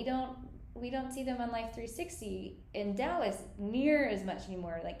 oh, we don't see them on Life 360 in Dallas near as much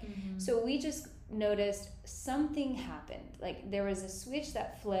anymore. Like, so we just noticed something happened. Like there was a switch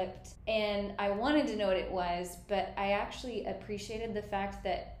that flipped, and I wanted to know what it was, but I actually appreciated the fact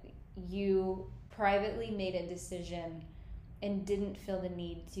that you privately made a decision and didn't feel the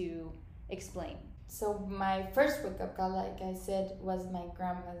need to explain. So my first wake-up call, like I said, was my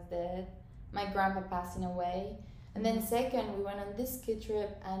grandpa's death. My grandpa passing away. And then second, we went on this ski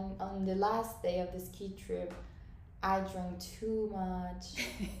trip, and on the last day of the ski trip, I drank too much.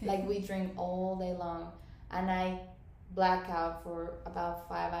 Like we drink all day long. And I black out for about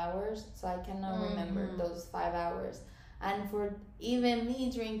 5 hours. So I cannot remember those 5 hours. And for even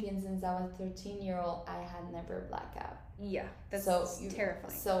me drinking since I was 13-year-old, I had never blacked out. Yeah, that's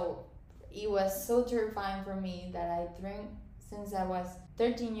terrifying. So it was so terrifying for me that I drank since I was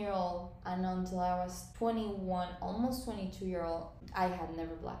 13-year-old, and until I was 21, almost 22-year-old, I had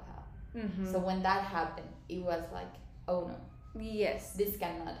never blacked out. So when that happened, it was like, oh no. Yes. This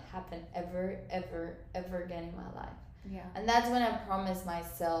cannot happen ever, ever, ever again in my life. Yeah. And that's when I promised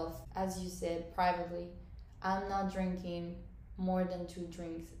myself, as you said, privately, I'm not drinking more than 2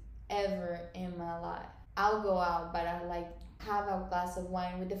 drinks ever in my life. I'll go out, but I like have a glass of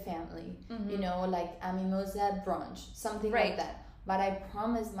wine with the family, you know, like a mimosa at brunch, something like that. But I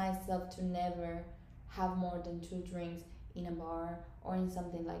promised myself to never have more than 2 drinks in a bar or in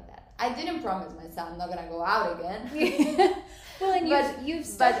something like that. I didn't promise myself I'm not gonna go out again. Well, and you've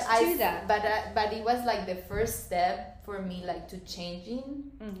stuck to that. But it was like the first step for me, like to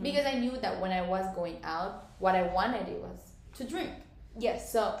changing, because I knew that when I was going out, what I wanted it was to drink.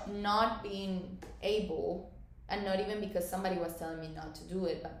 Yes. So not being able, and not even because somebody was telling me not to do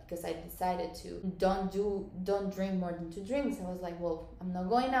it, but because I decided to don't drink more than 2 drinks. I was like, well, I'm not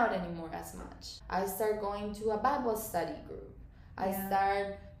going out anymore as much. I start going to a Bible study group. I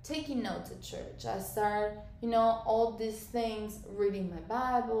start taking notes at church. I start, you know, all these things, reading my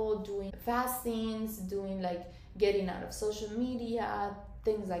Bible, doing fastings, doing like getting out of social media,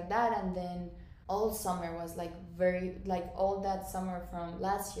 things like that. And then all summer was like all that summer from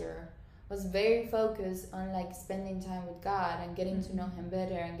last year was very focused on like spending time with God and getting to know Him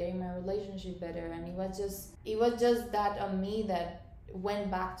better and getting my relationship better. And it was just that on me that went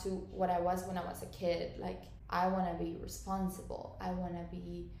back to what I was when I was a kid. Like, I want to be responsible. I want to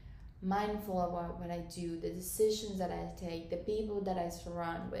be mindful about what I do, the decisions that I take, the people that I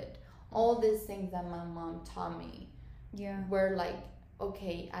surround with, all these things that my mom taught me. Yeah. Were like,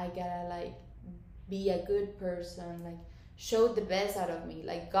 okay, I gotta like be a good person, like show the best out of me.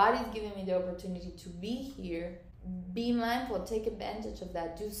 Like, God is giving me the opportunity to be here. Be mindful, take advantage of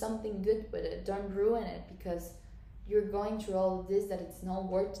that, do something good with it. Don't ruin it because you're going through all of this, that it's not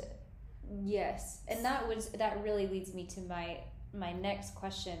worth it. Yes. And that really leads me to my next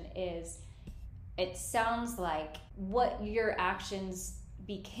question is, it sounds like what your actions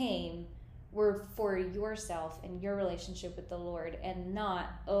became were for yourself and your relationship with the Lord, and not,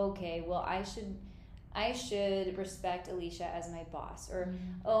 okay, well, I should respect Alicia as my boss, or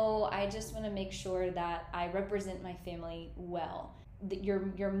oh, I just want to make sure that I represent my family well. That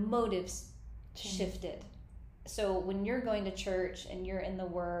your motives shifted. So when you're going to church and you're in the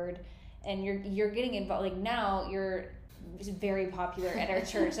Word and you're getting involved, like now you're very popular at our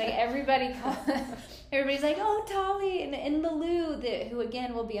church. Like everybody's like, oh, Tali and Lou, who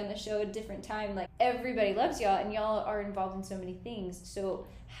again will be on the show at a different time. Like everybody loves y'all, and y'all are involved in so many things. So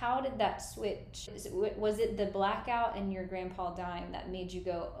how did that switch? Was it the blackout and your grandpa dying that made you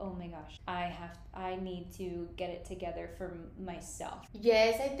go, oh my gosh, I need to get it together for myself?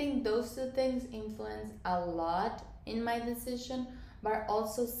 Yes, I think those two things influence a lot in my decision, but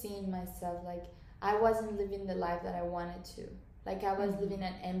also seeing myself like I wasn't living the life that I wanted to. Like I was living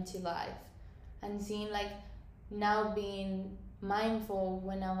an empty life, and seeing like now being mindful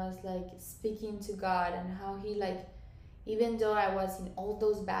when I was like speaking to God, and how he like, even though I was in all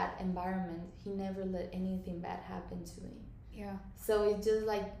those bad environments, he never let anything bad happen to me. Yeah. So it's just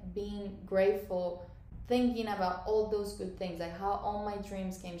like being grateful, thinking about all those good things, like how all my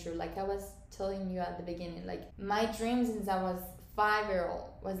dreams came true. Like I was telling you at the beginning, like my dream since I was 5-year-old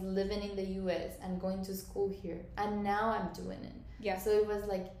was living in the US and going to school here, and now I'm doing it. Yeah. So it was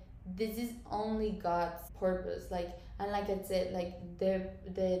like, this is only God's purpose. Like, and like I said, like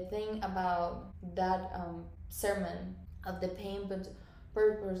the thing about that sermon of the pain but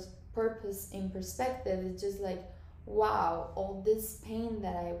purpose in perspective is just like, wow, all this pain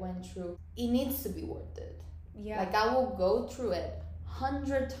that I went through, it needs to be worth it. Yeah. Like I will go through it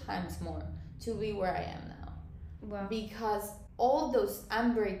 100 times more to be where I am now. Wow. Because all those,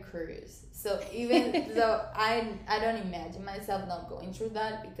 I'm very curious. So even though I don't imagine myself not going through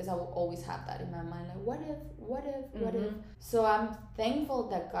that, because I will always have that in my mind, like what if. So I'm thankful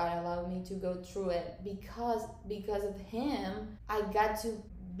that God allowed me to go through it, because of him I got to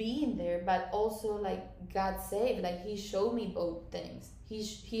be in there, but also like God saved, like he showed me both things. He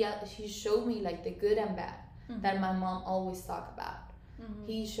showed me like the good and bad that my mom always talked about.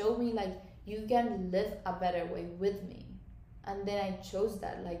 He showed me like you can live a better way with me. And then I chose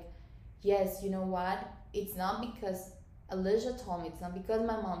that. Like, yes, you know what? It's not because Alicia told me. It's not because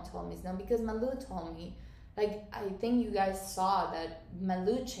my mom told me. It's not because Malu told me. Like, I think you guys saw that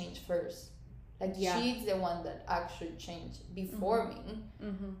Malu changed first. Like, she's the one that actually changed before me.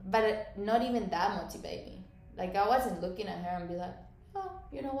 But not even that motivated me. Like, I wasn't looking at her and be like, oh,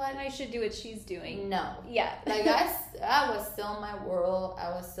 you know what? I should do what she's doing. No. Yeah. Like, I was still in my world. I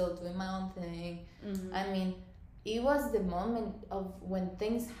was still doing my own thing. I mean, it was the moment of when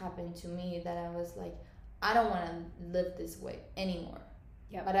things happened to me that I was like, I don't want to live this way anymore.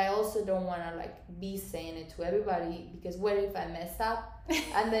 Yep. But I also don't want to like be saying it to everybody, because what if I messed up?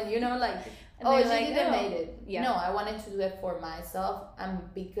 And then, you know, like, oh, she like, didn't no. made it. Yeah. No, I wanted to do it for myself, and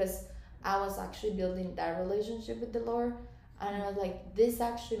because I was actually building that relationship with the Lord. And I was like, this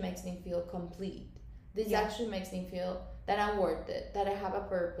actually makes me feel complete. This actually makes me feel that I'm worth it, that I have a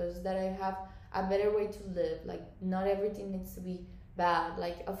purpose, that I have a better way to live. Like, not everything needs to be bad.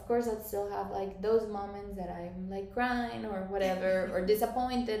 Like, of course I still have like those moments that I'm like crying or whatever or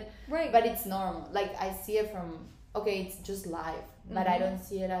disappointed, right? But it's normal. Like, I see it from, okay, it's just life, but I don't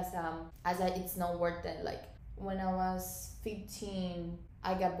see it as it's not worth it. Like, when I was 15,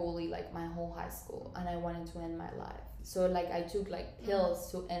 I got bullied like my whole high school, and I wanted to end my life. So like I took like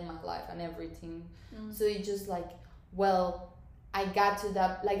pills to end my life and everything. So it's just like, well, I got to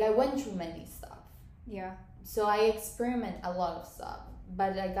that, like I went through many stuff. Yeah. So I experiment a lot of stuff,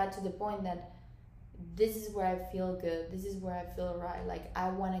 but I got to the point that this is where I feel good. This is where I feel right. Like, I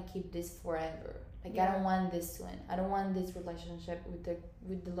want to keep this forever. Like, I don't want this to end. I don't want this relationship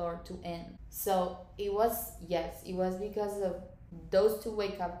with the Lord to end. So it was because of those two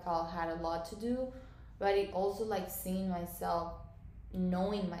wake up calls had a lot to do, but it also like seeing myself,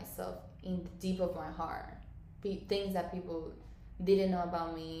 knowing myself in the deep of my heart, things that people didn't know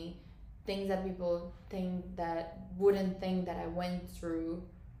about me, things that people wouldn't think that I went through,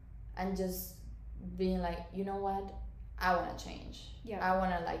 and just being like, you know what, I want to change. I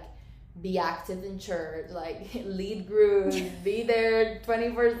want to like be active in church, like lead groups, be there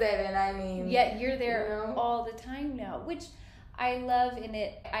 24/7. I mean, yet you're there all the time now, which I love in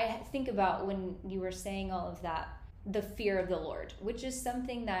it. I think about when you were saying all of that, the fear of the Lord, which is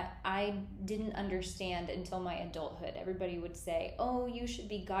something that I didn't understand until my adulthood. Everybody would say, oh, you should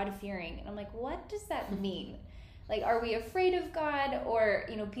be God-fearing. And I'm like, what does that mean? Like, are we afraid of God? Or,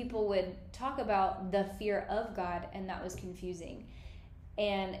 you know, people would talk about the fear of God, and that was confusing.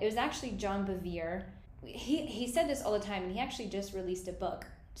 And it was actually John Bevere. He said this all the time, and he actually just released a book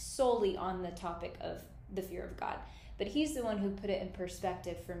solely on the topic of the fear of God. But he's the one who put it in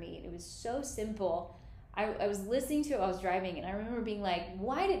perspective for me. It was so simple. I was listening to it while I was driving, and I remember being like,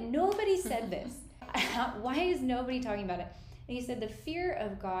 why did nobody said this? Why is nobody talking about it? And he said the fear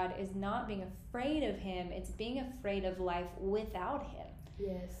of God is not being afraid of him, it's being afraid of life without him.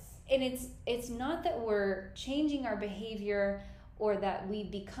 Yes. And it's not that we're changing our behavior or that we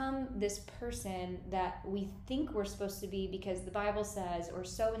become this person that we think we're supposed to be because the Bible says or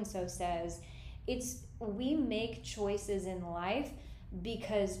so and so says. It's we make choices in life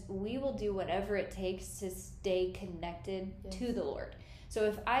because we will do whatever it takes to stay connected to the Lord. So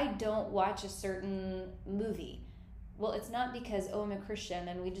if I don't watch a certain movie, well, it's not because, I'm a Christian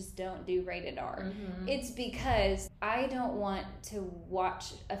and we just don't do rated R. Mm-hmm. It's because I don't want to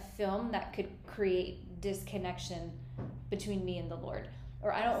watch a film that could create disconnection between me and the Lord.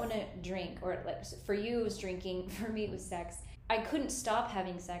 Or I don't want to drink, or like for you it was drinking, for me it was sex. I couldn't stop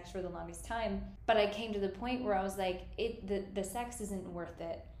having sex for the longest time, but I came to the point where I was like, the sex isn't worth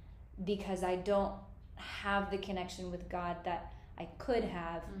it because I don't have the connection with God that I could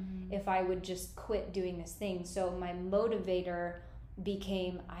have if I would just quit doing this thing. So my motivator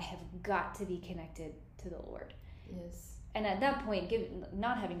became, I have got to be connected to the Lord. Yes. And at that point,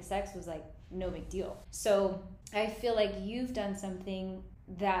 not having sex was like no big deal. So I feel like you've done something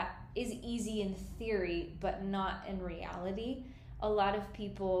that is easy in theory, but not in reality. A lot of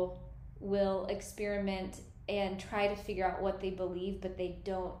people will experiment and try to figure out what they believe, but they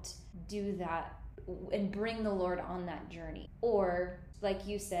don't do that and bring the Lord on that journey. Or, like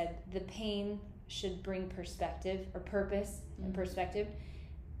you said, the pain should bring perspective or purpose and perspective.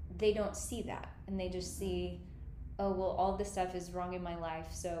 They don't see that, and they just see, oh, well, all this stuff is wrong in my life,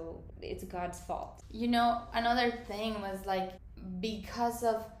 so it's God's fault. You know, another thing was like, because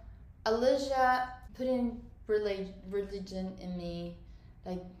of Alicia putting religion in me,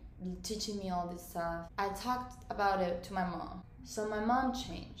 like teaching me all this stuff, I talked about it to my mom. So my mom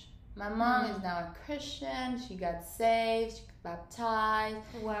changed. My mom is now a Christian. She got saved. She got baptized.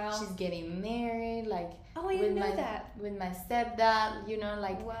 Wow. She's getting married. Like, I didn't know that. With my stepdad, you know,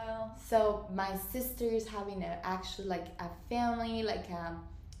 like. Wow. So my sister is having a family, like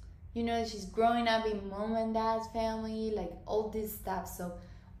you know, she's growing up in mom and dad's family, like all this stuff. So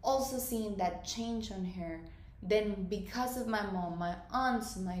also seeing that change on her. Then because of my mom, my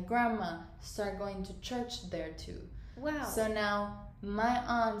aunts, my grandma start going to church there too. Wow. So now my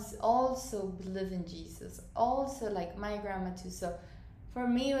aunts also believe in Jesus. Also, like my grandma too. So for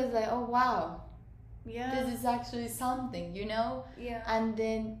me, it was like, oh wow, this is actually something, you know? Yeah. And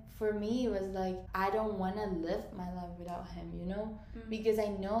then for me, it was like, I don't want to live my life without him, you know? Because I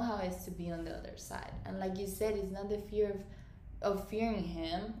know how it is to be on the other side. And like you said, it's not the fear of fearing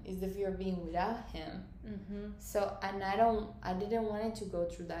him, it's the fear of being without him. So, and I didn't want it to go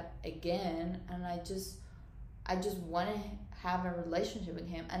through that again. And I just want to have a relationship with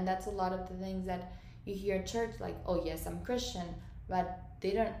him. And that's a lot of the things that you hear at church, like, oh yes, I'm Christian, but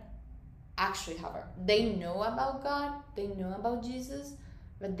they don't actually have they know about God, they know about Jesus,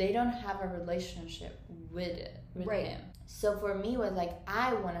 but they don't have a relationship with him. So for me, it was like,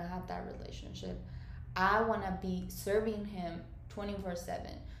 I want to have that relationship. I want to be serving him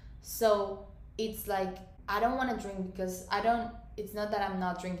 24/7. So it's like, I don't want to drink because it's not that I'm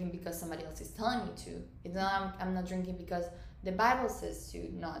not drinking because somebody else is telling me to. It's not, I'm not drinking because the Bible says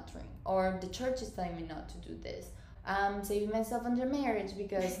to not drink, or the church is telling me not to do this. Saving myself under marriage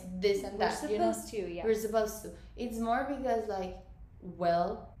because this and that. We're supposed to, yeah. We're supposed to. It's more because, like,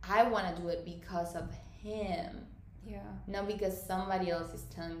 well, I want to do it because of him. Yeah. Not because somebody else is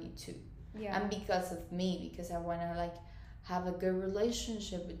telling me to. Yeah. And because of me, because I want to, like, have a good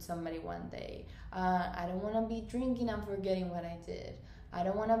relationship with somebody one day. I don't want to be drinking and forgetting what I did. I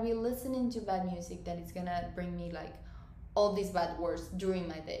don't want to be listening to bad music that is going to bring me, like, all these bad words during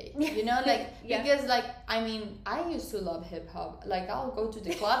my day, you know, like, because, like, I mean, I used to love hip-hop. Like, I'll go to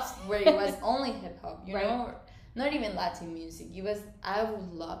the clubs where it was only hip-hop, you know, not even Latin music. I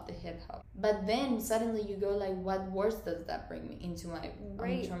would love the hip-hop. But then suddenly you go, like, what words does that bring me into my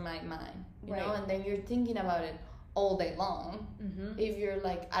mind, you know? And then you're thinking about it all day long. If you're,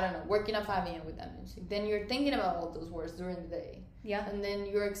 like, I don't know, working at 5 a.m. with that music, then you're thinking about all those words during the day. Yeah. And then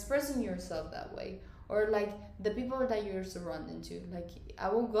you're expressing yourself that way. Or, like, the people that you're surrounded to. Like, I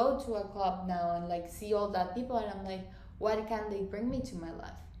will go to a club now and, like, see all that people, and I'm like, what can they bring me to my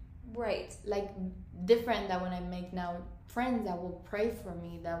life? Right. Like, different than when I make now friends that will pray for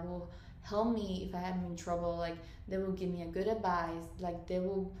me, that will help me if I am in trouble. Like, they will give me a good advice. Like, they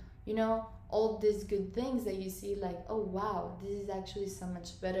will, you know, all these good things that you see, like, oh, wow, this is actually so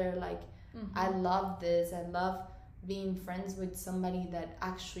much better. Like, I love this. I love being friends with somebody that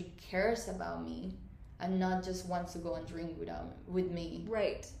actually cares about me and not just wants to go and drink with me.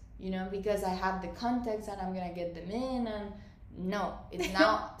 Right. You know, because I have the context and I'm going to get them in. And no, it's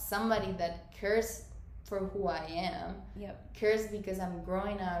now somebody that cares for who I am. Yep. Cares because I'm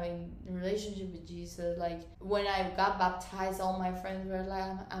growing up in relationship with Jesus. Like when I got baptized, all my friends were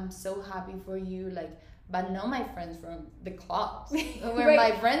like, I'm so happy for you. Like, but not my friends from the clubs. Were Right.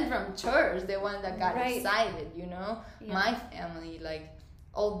 my friends from church, the one that got Right. excited, you know? Yeah. My family, like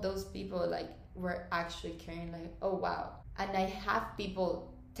all those people like were actually caring, like, oh wow. And I have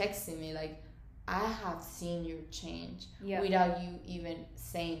people texting me like, I have seen your change without you even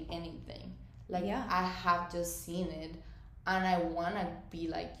saying anything. Like, I have just seen it, and I want to be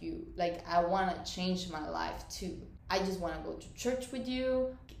like you. Like, I want to change my life too. I just want to go to church with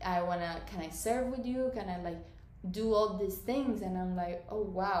you. Can I serve with you? Can I, like, do all these things? And I'm like, oh,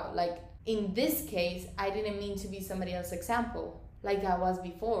 wow. Like, in this case, I didn't mean to be somebody else's example like I was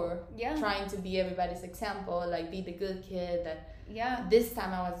before. Yeah. Trying to be everybody's example, like, be the good kid. Yeah. This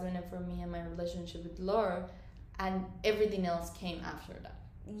time I was doing it for me and my relationship with Laura, and everything else came after that.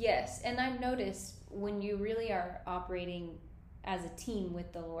 Yes, and I've noticed when you really are operating as a team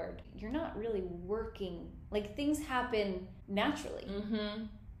with the Lord, you're not really working. Like, things happen naturally. Mm-hmm.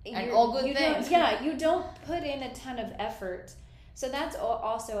 And all good things. You don't put in a ton of effort. So that's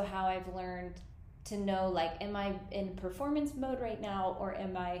also how I've learned to know, like, am I in performance mode right now, or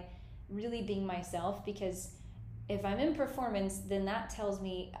am I really being myself? Because if I'm in performance, then that tells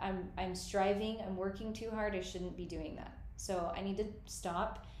me I'm striving, I'm working too hard, I shouldn't be doing that. So I need to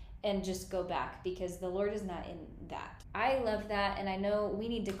stop and just go back, because the Lord is not in that. I love that, and I know we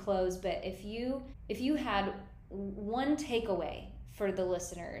need to close, but if you had one takeaway for the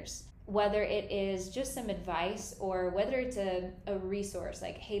listeners, whether it is just some advice or whether it's a resource,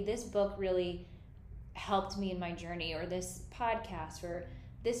 like, hey, this book really helped me in my journey, or this podcast, or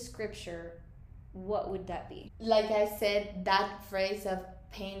this scripture, what would that be? Like I said, that phrase of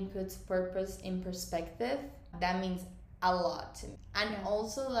pain puts purpose in perspective, that means a lot to me. And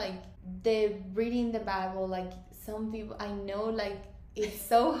also, like, the reading the Bible, like, some people, I know, like, it's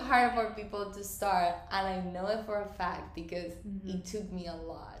so hard for people to start, and I know it for a fact because it took me a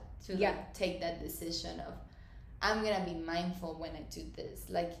lot to like take that decision of, I'm gonna be mindful when I do this,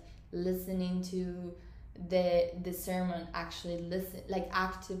 like listening to the sermon, actually listen, like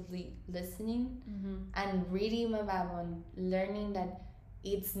actively listening, and reading my Bible and learning that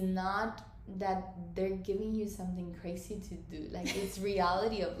it's not that they're giving you something crazy to do, like it's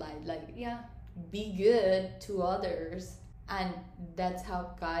reality of life, like be good to others, and that's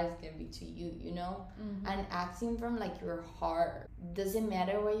how God is gonna be to you, you know. And acting from like your heart, doesn't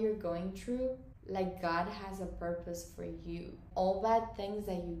matter what you're going through, like God has a purpose for you. All bad things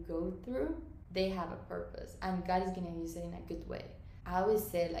that you go through, they have a purpose, and God is gonna use it in a good way. I always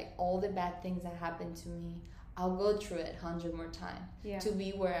say, like, all the bad things that happen to me, I'll go through it 100 more times to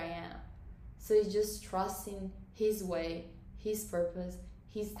be where I am. So it's just trusting His way, His purpose,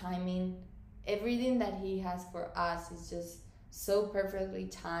 His timing. Everything that He has for us is just so perfectly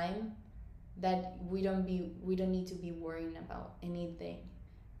timed that we don't need to be worrying about anything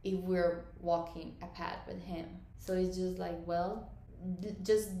if we're walking a path with Him. So it's just like, well,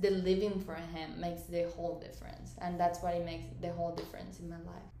 just the living for Him makes the whole difference, and that's what it makes the whole difference in my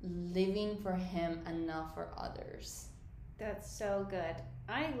life. Living for Him and not for others. That's so good.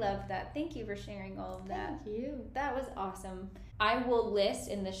 I love that. Thank you for sharing all of that. Thank you. That was awesome. I will list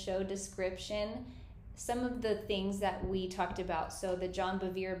in the show description some of the things that we talked about. So the John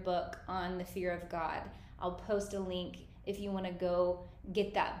Bevere book on the fear of God. I'll post a link if you want to go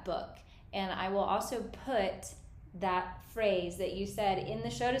get that book. And I will also put that phrase that you said in the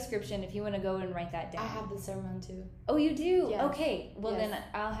show description if you want to go and write that down. I have the sermon too. Oh, you do? Yes. Okay. Well, Yes. then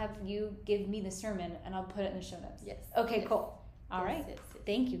I'll have you give me the sermon and I'll put it in the show notes. Yes. Okay, Yes. cool. All right. Yes.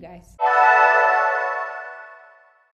 Thank you, guys.